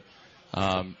Braves. But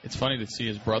it's funny to see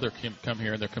his brother come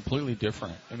here, and they're completely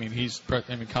different. I mean,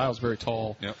 Kyle's very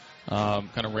tall,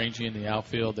 kind of rangy in the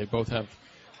outfield. They both have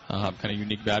kind of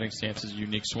unique batting stances,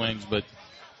 unique swings. But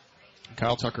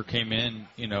Kyle Tucker came in,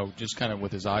 just kind of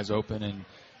with his eyes open,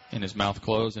 and his mouth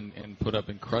closed and put up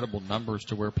incredible numbers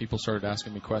to where people started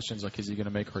asking me questions like, is he going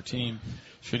to make our team?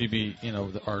 Should he be,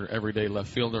 our everyday left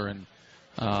fielder? And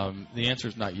the answer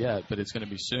is not yet, but it's going to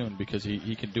be soon because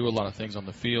he can do a lot of things on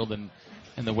the field. And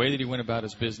the way that he went about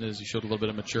his business, he showed a little bit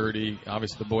of maturity.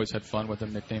 Obviously, the boys had fun with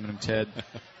him, nicknaming him Ted.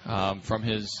 From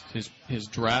his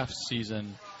draft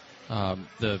season,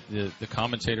 the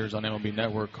commentators on MLB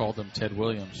Network called him Ted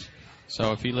Williams.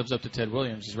 So if he lives up to Ted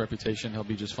Williams, his reputation, he'll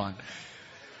be just fine.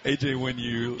 AJ, when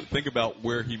you think about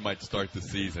where he might start the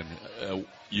season,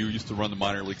 you used to run the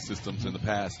minor league systems in the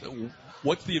past.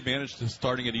 What's the advantage to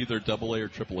starting at either AA or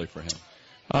AAA for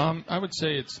him? I would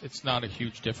say it's not a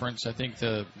huge difference. I think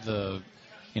the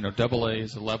AA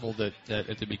is a level that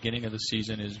at the beginning of the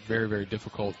season is very, very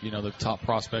difficult. The top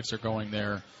prospects are going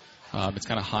there. It's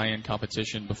kind of high-end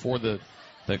competition. Before the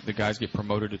guys get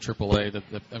promoted to AAA,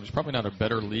 there's probably not a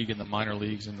better league in the minor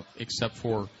leagues, except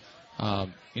for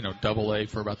AA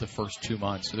for about the first 2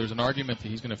 months. So there's an argument that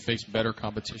he's going to face better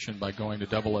competition by going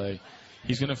to AA.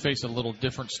 He's going to face a little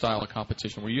different style of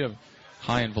competition where you have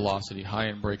high-end velocity,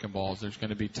 high-end breaking balls. There's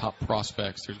going to be top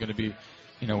prospects. There's going to be,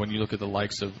 when you look at the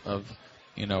likes of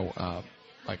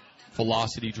like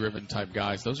velocity-driven type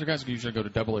guys, those are guys who usually go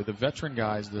to AA. The veteran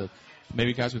guys,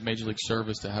 maybe guys with major league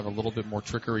service that have a little bit more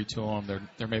trickery to them,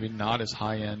 they're maybe not as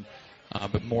high-end,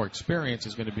 but more experience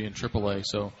is going to be in AAA.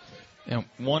 So,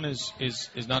 one is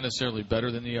not necessarily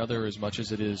better than the other as much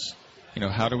as it is,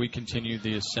 how do we continue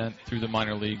the ascent through the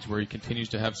minor leagues where he continues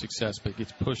to have success but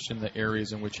gets pushed in the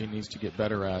areas in which he needs to get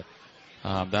better at.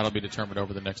 That'll be determined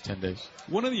over the next 10 days.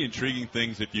 One of the intriguing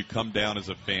things, if you come down as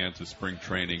a fan to spring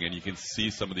training and you can see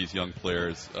some of these young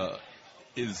players,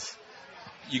 is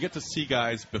you get to see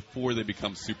guys before they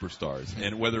become superstars.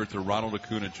 And whether it's a Ronald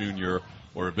Acuna Jr.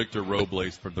 or a Victor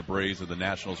Robles from the Braves or the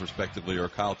Nationals, respectively, or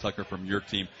Kyle Tucker from your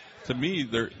team, to me,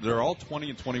 they're all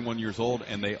 20 and 21 years old,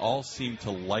 and they all seem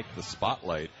to like the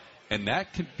spotlight. And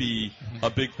that could be a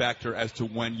big factor as to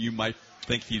when you might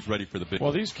think he's ready for the big.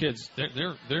 Well, these kids,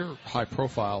 they're high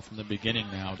profile from the beginning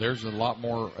now. There's a lot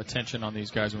more attention on these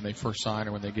guys when they first sign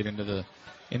or when they get into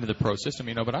the pro system,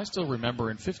 But I still remember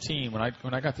in 2015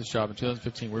 when I got this job in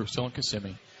 2015, we were still in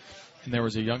Kissimmee, and there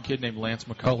was a young kid named Lance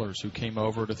McCullers who came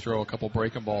over to throw a couple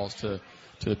breaking balls to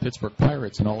the Pittsburgh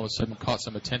Pirates, and all of a sudden caught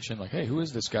some attention. Like, hey, who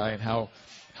is this guy, and how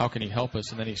can he help us?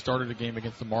 And then he started a game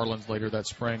against the Marlins later that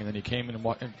spring, and then he came in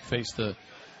and faced the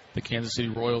Kansas City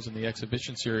Royals in the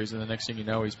exhibition series, and the next thing you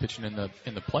know, he's pitching in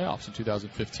the playoffs in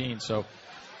 2015. So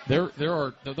there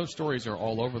are those stories are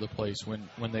all over the place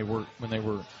when they were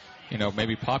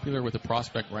maybe popular with the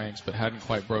prospect ranks but hadn't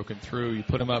quite broken through. You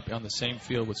put them up on the same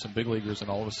field with some big leaguers, and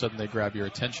all of a sudden they grab your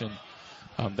attention.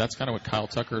 That's kind of what Kyle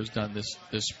Tucker has done this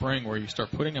spring, where you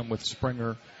start putting him with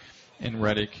Springer and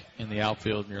Reddick in the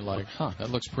outfield, and you're like, that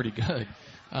looks pretty good.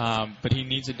 But he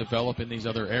needs to develop in these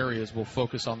other areas. We'll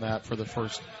focus on that for the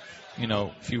first,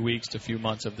 few weeks to few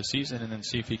months of the season, and then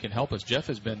see if he can help us. Jeff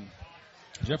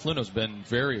Luhnow's been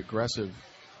very aggressive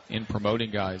in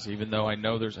promoting guys, even though I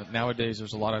know nowadays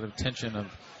there's a lot of attention of,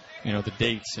 the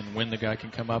dates and when the guy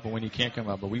can come up and when he can't come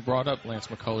up. But we brought up Lance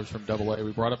McCullers from AA.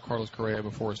 We brought up Carlos Correa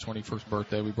before his 21st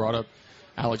birthday. We brought up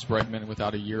Alex Bregman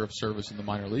without a year of service in the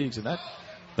minor leagues, and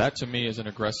that to me is an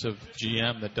aggressive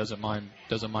GM that doesn't mind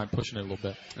pushing it a little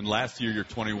bit. And last year, your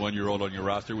 21-year-old on your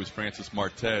roster was Francis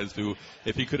Martez, who,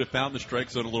 if he could have found the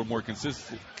strike zone a little more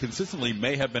consistently,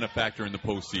 may have been a factor in the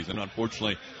postseason.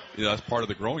 Unfortunately, that's part of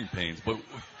the growing pains. But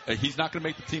he's not going to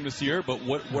make the team this year. But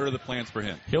what are the plans for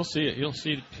him? He'll see it.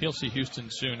 He'll see Houston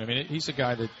soon. I mean, he's a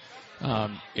guy that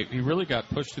he really got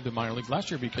pushed through the minor leagues last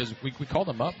year because we called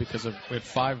him up because we had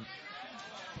 5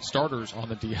 starters on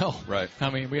the DL. Right. I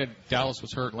mean, we had Dallas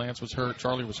was hurt, Lance was hurt,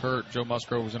 Charlie was hurt, Joe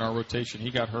Musgrove was in our rotation. He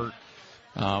got hurt.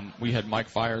 We had Mike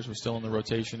Fiers was still in the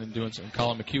rotation and doing some.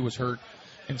 Colin McHugh was hurt.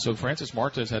 And so Francis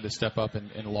Martez had to step up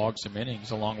and log some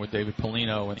innings along with David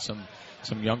Polino and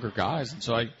some younger guys. And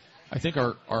so I think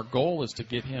our goal is to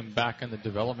get him back in the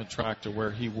development track to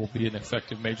where he will be an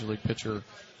effective major league pitcher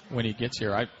when he gets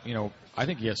here. I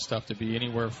think he has stuff to be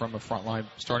anywhere from a frontline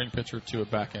starting pitcher to a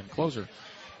back end closer.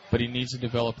 But he needs to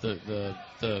develop the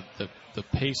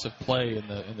pace of play,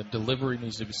 and the delivery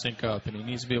needs to sync up, and he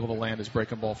needs to be able to land his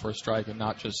breaking ball for a strike and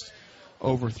not just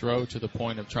overthrow to the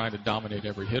point of trying to dominate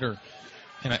every hitter.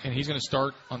 And he's going to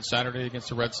start on Saturday against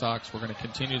the Red Sox. We're going to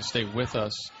continue to stay with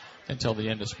us until the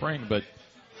end of spring, but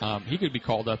he could be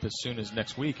called up as soon as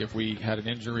next week if we had an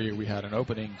injury or we had an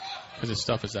opening because his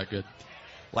stuff is that good.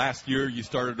 Last year, you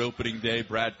started opening day.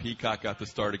 Brad Peacock got the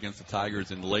start against the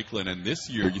Tigers in Lakeland. And this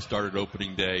year, you started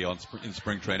opening day in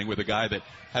spring training with a guy that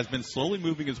has been slowly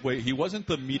moving his way. He wasn't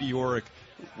the meteoric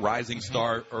rising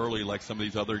star early like some of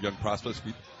these other young prospects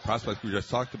we just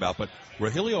talked about. But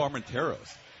Rogelio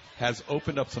Armenteros has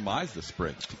opened up some eyes this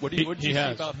spring. What do you see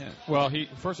about him? Well,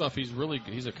 first off, he's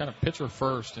a kind of pitcher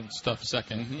first and stuff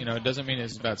second. Mm-hmm. It doesn't mean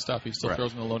it's bad stuff. He still Right.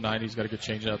 throws in the low 90s, got a good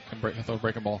changeup, can throw a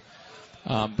breaking ball.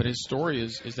 But his story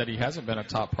is that he hasn't been a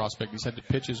top prospect. He's had to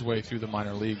pitch his way through the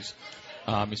minor leagues.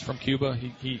 He's from Cuba.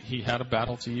 He had a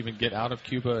battle to even get out of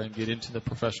Cuba and get into the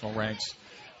professional ranks.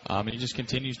 And he just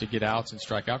continues to get outs and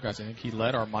strike out guys. I think he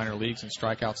led our minor leagues in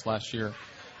strikeouts last year.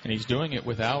 And he's doing it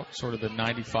without sort of the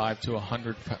 95 to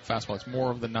 100 fastball. It's more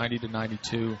of the 90 to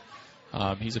 92.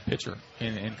 He's a pitcher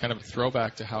and kind of a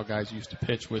throwback to how guys used to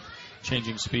pitch with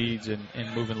changing speeds and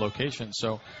moving locations.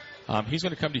 So he's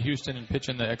going to come to Houston and pitch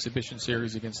in the exhibition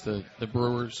series against the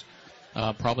Brewers,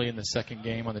 probably in the second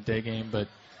game on the day game. But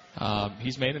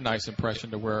he's made a nice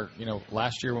impression to where,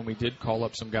 last year when we did call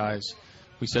up some guys,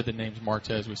 we said the names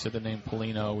Martez, we said the name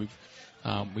Polino,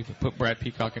 we've put Brad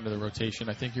Peacock into the rotation.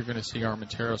 I think you're going to see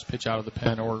Armenteros pitch out of the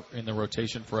pen or in the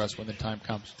rotation for us when the time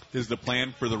comes. Is the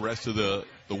plan for the rest of the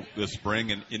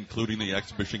spring, and including the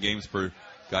exhibition games, for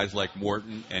guys like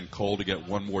Morton and Cole to get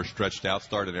one more stretched out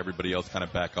start and everybody else kind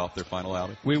of back off their final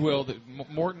outing? We will.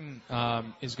 Morton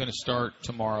is going to start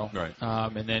tomorrow. Right.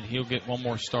 And then he'll get one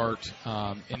more start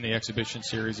in the exhibition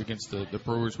series against the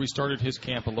Brewers. We started his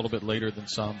camp a little bit later than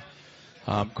some.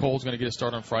 Cole's going to get a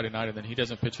start on Friday night, and then he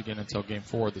doesn't pitch again until Game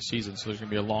 4 of the season, so there's going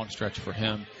to be a long stretch for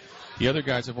him. The other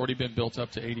guys have already been built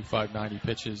up to 85, 90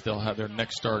 pitches. They'll have their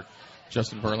next start.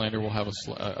 Justin Verlander will have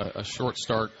a short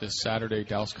start this Saturday.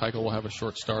 Dallas Keuchel will have a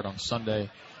short start on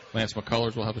Sunday. Lance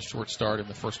McCullers will have a short start in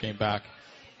the first game back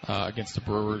against the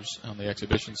Brewers on the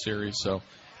exhibition series. So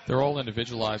they're all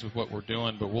individualized with what we're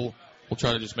doing, but we'll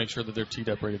try to just make sure that they're teed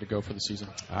up ready to go for the season.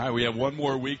 All right, we have one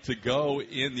more week to go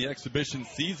in the exhibition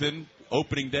season.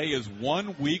 Opening day is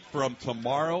 1 week from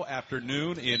tomorrow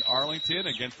afternoon in Arlington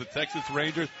against the Texas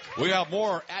Rangers. We have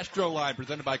more Astro Line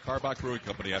presented by Karbach Brewing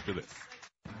Company after this.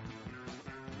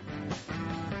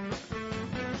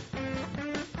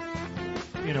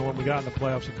 When we got in the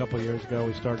playoffs a couple of years ago,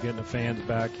 we started getting the fans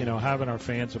back. Having our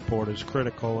fan support is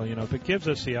critical. If it gives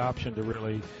us the option to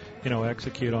really,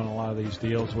 execute on a lot of these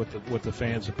deals with the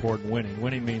fan support and winning.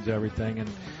 Winning means everything. And,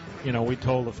 we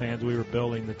told the fans we were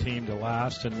building the team to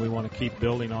last, and we want to keep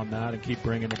building on that and keep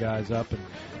bringing the guys up and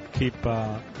keep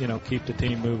the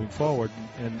team moving forward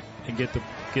and get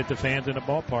the fans in the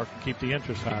ballpark and keep the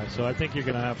interest high. So I think you're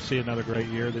going to have to see another great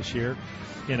year this year.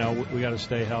 We got to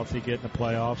stay healthy, get in the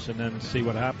playoffs, and then see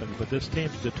what happens. But this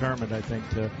team's determined, I think,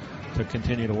 to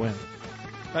continue to win.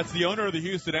 That's the owner of the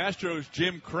Houston Astros,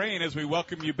 Jim Crane, as we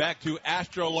welcome you back to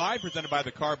Astro Live, presented by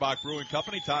the Karbach Brewing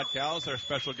Company. Todd Callis, our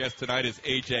special guest tonight, is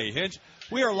A.J. Hinch.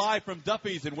 We are live from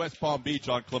Duffy's in West Palm Beach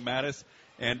on Clematis,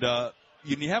 and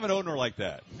you have an owner like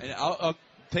that. And I'll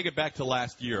take it back to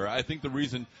last year. I think the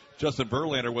reason Justin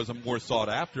Verlander was more sought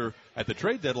after at the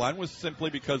trade deadline was simply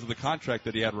because of the contract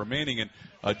that he had remaining.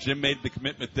 And Jim made the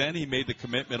commitment then. He made the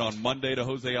commitment on Monday to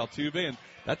Jose Altuve, and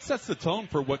that sets the tone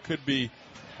for what could be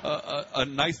a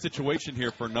nice situation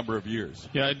here for a number of years.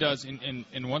 Yeah, it does.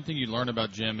 And one thing you learn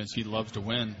about Jim is he loves to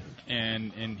win,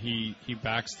 and he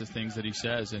backs the things that he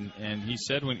says. And he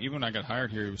said even when I got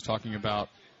hired here, he was talking about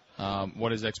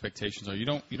what his expectations are. You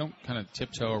don't kind of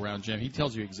tiptoe around Jim. He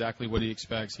tells you exactly what he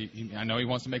expects. I know he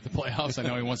wants to make the playoffs. I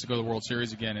know he wants to go to the World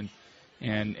Series again.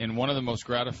 And one of the most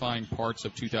gratifying parts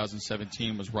of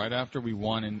 2017 was right after we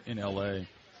won in L.A.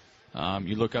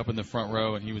 You look up in the front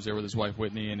row, and he was there with his wife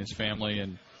Whitney and his family,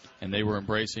 and they were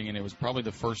embracing. And it was probably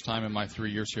the first time in my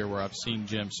 3 years here where I've seen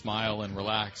Jim smile and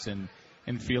relax and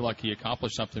feel like he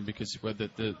accomplished something, because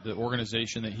the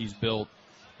organization that he's built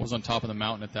was on top of the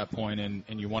mountain at that point, and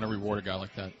you want to reward a guy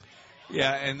like that.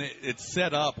 Yeah, and it's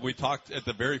set up. We talked at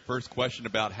the very first question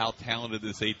about how talented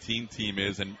this 18 team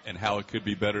is and how it could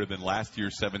be better than last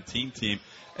year's 17 team.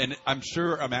 And I'm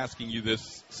sure I'm asking you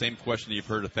this same question you've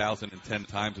heard 1,010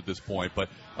 times at this point, but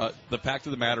the fact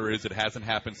of the matter is it hasn't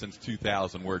happened since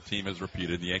 2000 where a team has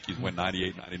repeated. The Yankees went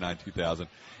 98, 99, 2000.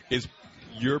 Is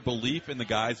your belief in the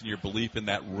guys and your belief in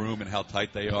that room and how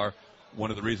tight they are one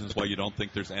of the reasons why you don't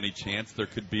think there's any chance there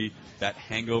could be that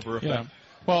hangover effect? Yeah.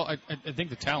 Well, I think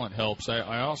the talent helps.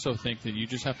 I also think that you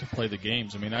just have to play the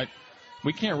games. I mean,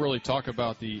 we can't really talk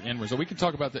about the end result. We can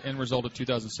talk about the end result of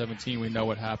 2017. We know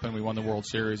what happened. We won the World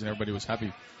Series, and everybody was happy.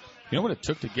 You know what it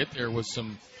took to get there was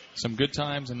some good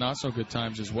times and not so good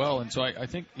times as well. And so I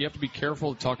think you have to be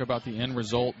careful to talk about the end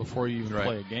result before you even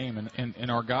play a game.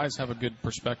 And our guys have a good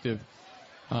perspective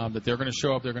that they're going to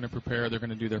show up, they're going to prepare, they're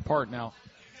going to do their part. Now,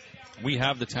 we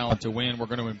have the talent to win. We're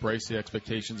going to embrace the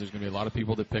expectations. There's going to be a lot of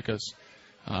people that pick us.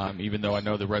 even though I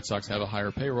know the Red Sox have a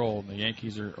higher payroll and the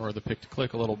Yankees are the pick to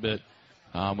click a little bit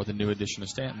with the new addition of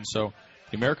Stanton. So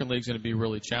the American League is going to be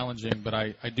really challenging, but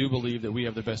I do believe that we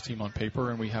have the best team on paper,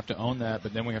 and we have to own that,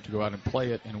 but then we have to go out and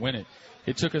play it and win it.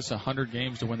 It took us 100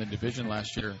 games to win the division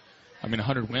last year.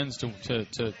 100 wins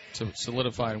to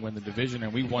solidify and win the division,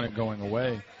 and we won it going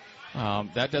away.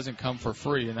 That doesn't come for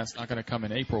free, and that's not going to come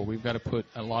in April. We've got to put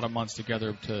a lot of months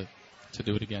together to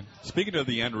do it again. Speaking of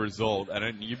the end result,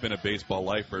 and you've been a baseball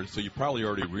lifer, so you probably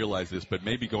already realized this, but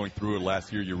maybe going through it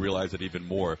last year, you realize it even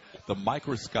more. The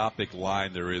microscopic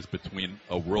line there is between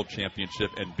a world championship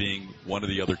and being one of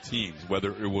the other teams, whether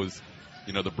it was,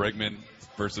 the Bregman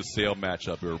versus Sale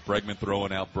matchup, or Bregman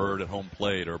throwing out Bird at home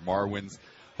plate, or Marwin's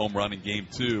home run in Game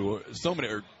 2. So many,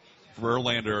 or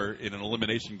Verlander in an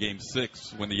elimination Game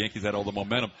 6 when the Yankees had all the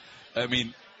momentum.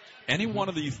 Any one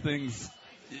of these things,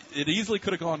 it easily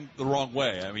could have gone the wrong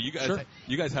way.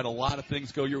 You guys had a lot of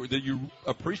things go your way. Do you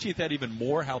appreciate that even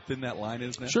more, how thin that line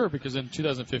is now? Sure, because in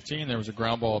 2015 there was a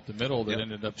ground ball up the middle that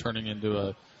ended up turning into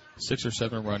a 6 or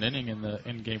 7 run inning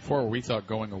in Game 4, where we thought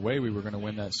going away we were going to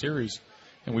win that series,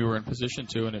 and we were in position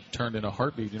to, and it turned in a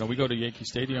heartbeat. We go to Yankee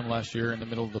Stadium last year in the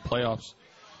middle of the playoffs,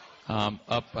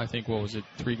 up, I think,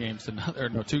 2 games to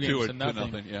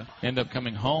nothing. Yeah. End up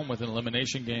coming home with an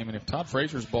elimination game, and if Todd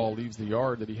Frazier's ball leaves the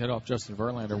yard that he hit off Justin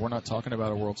Verlander, we're not talking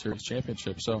about a World Series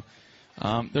championship. So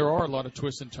there are a lot of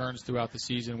twists and turns throughout the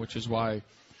season, which is why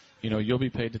you'll be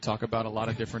paid to talk about a lot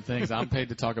of different things. I'm paid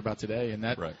to talk about today, and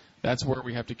that's where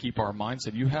we have to keep our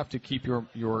mindset. You have to keep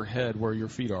your head where your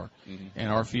feet are, and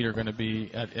our feet are going to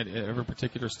be at every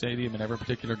particular stadium and every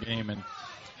particular game,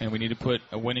 and we need to put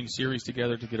a winning series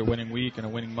together to get a winning week and a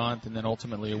winning month, and then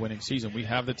ultimately a winning season. We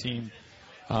have the team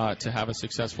to have a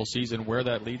successful season. Where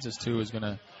that leads us to is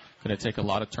going to take a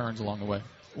lot of turns along the way.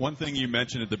 One thing you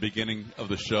mentioned at the beginning of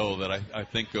the show that I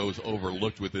think goes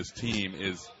overlooked with this team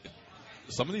is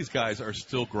some of these guys are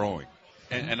still growing.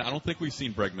 And I don't think we've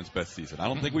seen Bregman's best season. I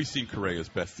don't think we've seen Correa's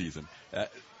best season.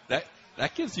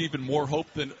 That gives you even more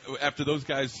hope than after those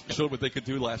guys showed what they could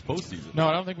do last postseason. No,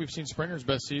 I don't think we've seen Springer's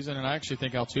best season, and I actually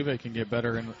think Altuve can get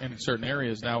better in certain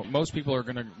areas. Now, most people are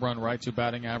going to run right to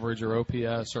batting average or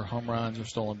OPS or home runs or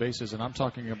stolen bases, and I'm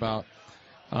talking about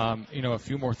a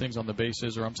few more things on the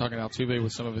bases, or I'm talking Altuve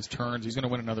with some of his turns. He's going to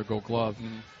win another Gold Glove.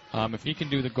 If he can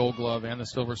do the Gold Glove and the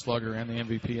Silver Slugger and the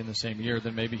MVP in the same year,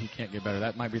 then maybe he can't get better.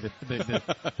 That might be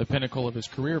the pinnacle of his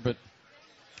career, but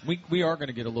we are going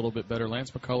to get a little bit better. Lance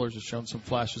McCullers has shown some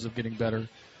flashes of getting better.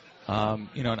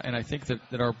 And I think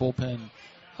that our bullpen,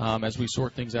 as we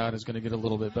sort things out, is going to get a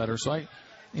little bit better. So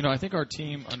I think our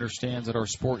team understands that our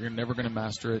sport, you're never going to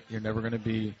master it. You're never going to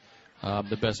be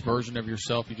the best version of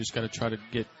yourself. You just got to try to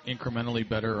get incrementally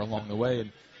better along the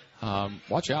way. And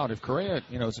watch out. If Correa,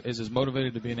 is as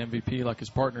motivated to be an MVP like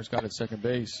his partner's got at second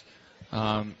base,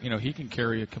 he can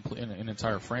carry an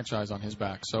entire franchise on his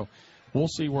back. So we'll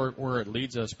see where it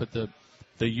leads us. But the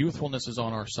youthfulness is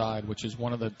on our side, which is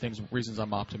one of the reasons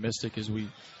I'm optimistic, is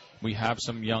we have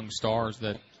some young stars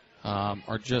that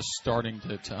are just starting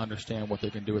to understand what they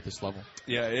can do at this level.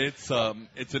 Yeah, it's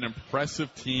an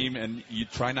impressive team, and you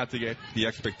try not to get the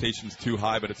expectations too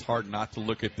high, but it's hard not to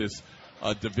look at this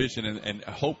division and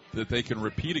hope that they can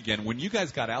repeat again. When you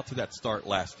guys got out to that start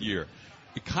last year,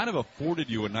 it kind of afforded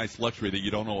you a nice luxury that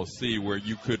you don't always see, where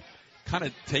you could kind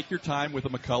of take your time with a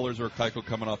McCullers or a Keuchel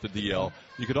coming off the DL.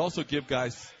 You could also give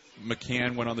guys,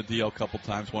 McCann went on the DL a couple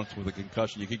times, once with a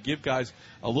concussion. You could give guys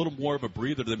a little more of a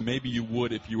breather than maybe you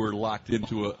would if you were locked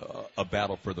into a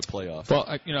battle for the playoffs. Well,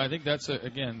 I think that's,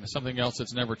 again, something else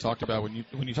that's never talked about. When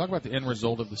you talk about the end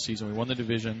result of the season, we won the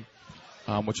division,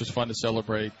 which was fun to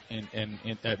celebrate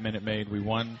at Minute Maid. We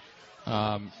won,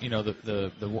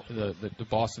 the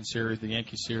Boston series, the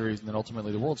Yankee series, and then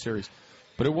ultimately the World Series.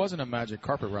 But it wasn't a magic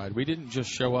carpet ride. We didn't just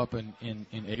show up in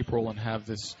April and have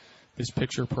this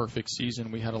picture perfect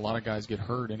season. We had a lot of guys get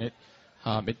hurt, and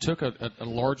it took a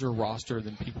larger roster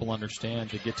than people understand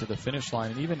to get to the finish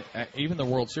line. And even the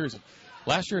World Series.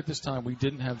 Last year at this time, we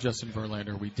didn't have Justin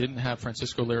Verlander. We didn't have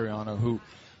Francisco Liriano, who,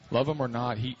 love him or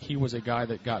not, he was a guy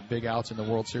that got big outs in the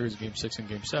World Series, Game 6 and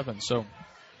Game 7. So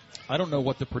I don't know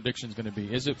what the prediction's going to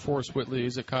be. Is it Forrest Whitley?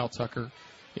 Is it Kyle Tucker?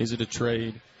 Is it a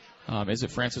trade? Is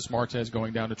it Francis Martes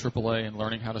going down to AAA and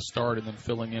learning how to start and then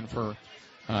filling in for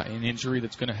an injury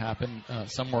that's going to happen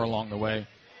somewhere along the way?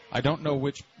 I don't know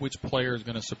which player is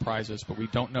going to surprise us, but we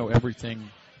don't know everything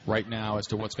right now as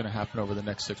to what's going to happen over the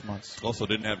next 6 months. Also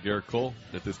didn't have Garrett Cole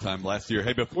at this time last year.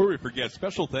 Hey, before we forget,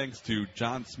 special thanks to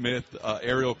John Smith,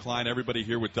 Ariel Klein, everybody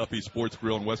here with Duffy Sports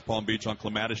Grill in West Palm Beach on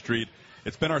Clematis Street.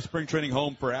 It's been our spring training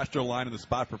home for Astro Line and the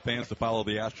spot for fans to follow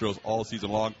the Astros all season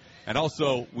long. And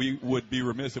also, we would be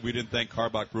remiss if we didn't thank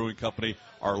Karbach Brewing Company,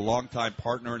 our longtime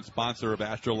partner and sponsor of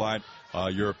Astroline,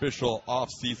 your official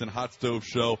off-season hot stove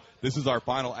show. This is our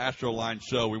final Astroline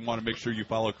show. We want to make sure you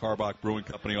follow Karbach Brewing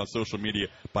Company on social media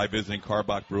by visiting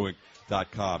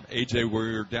KarbachBrewing.com. AJ,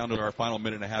 we're down to our final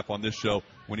minute and a half on this show.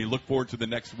 When you look forward to the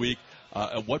next week,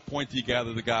 at what point do you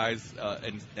gather the guys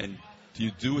and do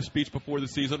you do a speech before the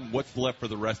season? What's left for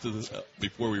the rest of this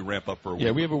before we ramp up for a week?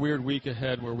 Yeah, we have a weird week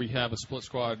ahead where we have a split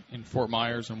squad in Fort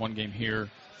Myers and one game here.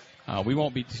 We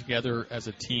won't be together as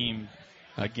a team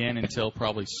again until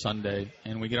probably Sunday.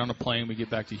 And we get on a plane, we get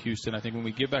back to Houston. I think when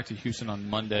we get back to Houston on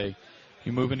Monday,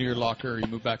 you move into your locker, you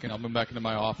move back in. I'll move back into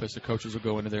my office. The coaches will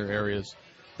go into their areas.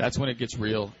 That's when it gets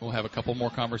real. We'll have a couple more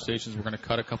conversations. We're going to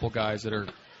cut a couple guys that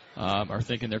are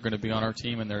thinking they're going to be on our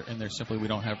team, and they're simply we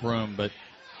don't have room. But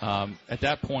at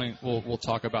that point, we'll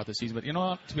talk about the season. But you know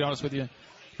what? To be honest with you,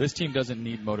 this team doesn't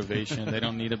need motivation. They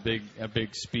don't need a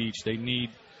big speech. They need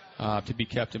to be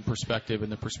kept in perspective,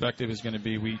 and the perspective is going to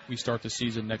be we start the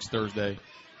season next Thursday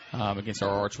against our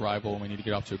arch rival, and we need to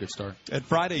get off to a good start. And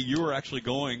Friday, you were actually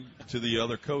going to the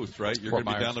other coast, right? You're going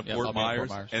to be down to Fort Myers,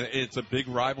 and it's a big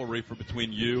rivalry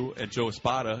between you and Joe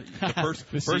Espada. The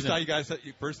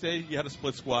first day you had a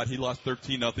split squad. He lost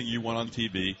 13-0. You won on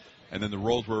TV. And then the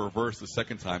roles were reversed the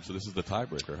second time, so this is the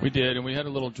tiebreaker. Huh? We did, and we had a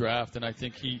little draft, and I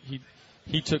think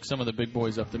he took some of the big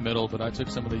boys up the middle, but I took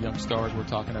some of the young stars we're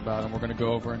talking about, and we're going to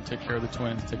go over and take care of the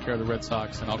Twins, take care of the Red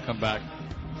Sox, and I'll come back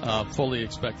fully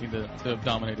expecting to have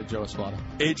dominated Joe Espada.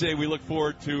 AJ, we look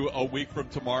forward to a week from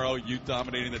tomorrow, you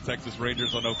dominating the Texas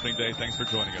Rangers on opening day. Thanks for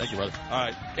joining us. Thank you, brother. All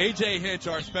right, AJ Hinch,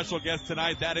 our special guest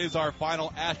tonight. That is our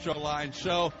final Astroline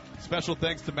show. Special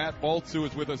thanks to Matt Bolts, who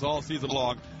is with us all season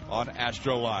long on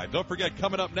Astroline. Don't forget,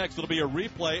 coming up next, it'll be a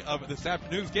replay of this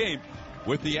afternoon's game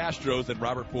with the Astros and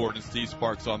Robert Ford and Steve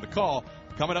Sparks on the call.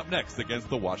 Coming up next against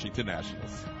the Washington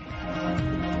Nationals.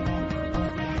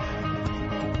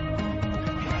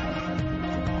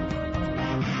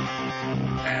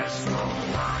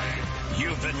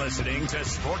 You've been listening to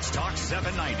Sports Talk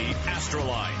 790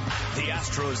 Astroline, the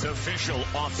Astros official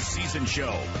off-season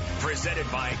show, presented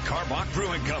by Karbach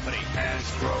Brewing Company.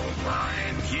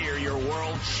 Astroline. Hear your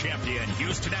world champion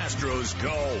Houston Astros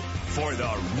go for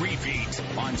the repeat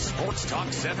on Sports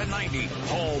Talk 790,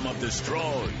 home of the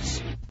Stros.